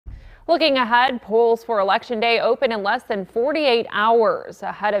Looking ahead, polls for Election Day open in less than 48 hours.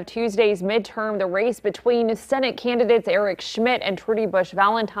 Ahead of Tuesday's midterm, the race between Senate candidates Eric Schmitt and Trudy Busch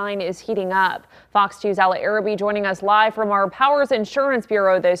Valentine is heating up. Fox 2's Ala Arabi joining us live from our Powers Insurance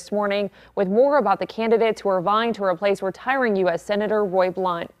Bureau this morning with more about the candidates who are vying to replace retiring U.S. Senator Roy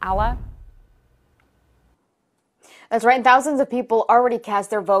Blunt. Ala? That's right. Thousands of people already cast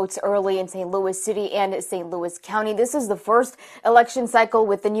their votes early in St. Louis City and St. Louis County. This is the first election cycle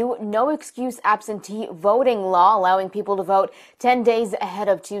with the new no-excuse absentee voting law, allowing people to vote 10 days ahead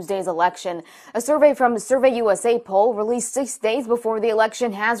of Tuesday's election. A survey from Survey USA poll released 6 days before the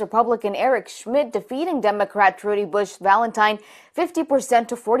election has Republican Eric Schmitt defeating Democrat Trudy Busch Valentine 50%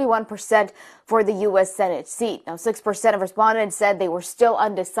 to 41% for the U.S. Senate seat. Now, 6% of respondents said they were still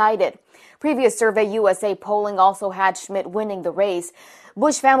undecided. Previous Survey USA polling also had Schmitt winning the race.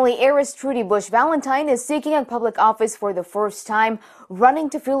 Busch family heiress Trudy Busch Valentine is seeking a public office for the first time, running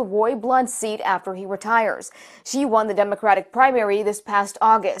to fill Roy Blunt's seat after he retires. She won the Democratic primary this past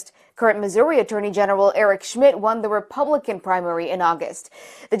August. Current Missouri Attorney General Eric Schmitt won the Republican primary in August.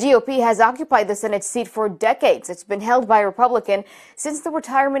 The GOP has occupied the Senate seat for decades. It's been held by a Republican since the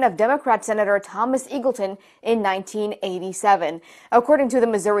retirement of Democrat Senator Thomas Eagleton in 1987. According to the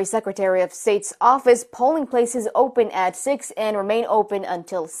Missouri Secretary of State's office, polling places open at 6 and remain open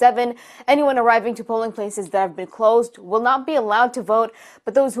until 7. Anyone arriving to polling places that have been closed will not be allowed to vote,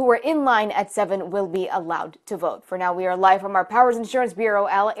 but those who are in line at 7 will be allowed to vote. For now, we are live from our Powers Insurance Bureau,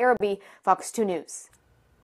 Ala Arabi, Fox 2 News.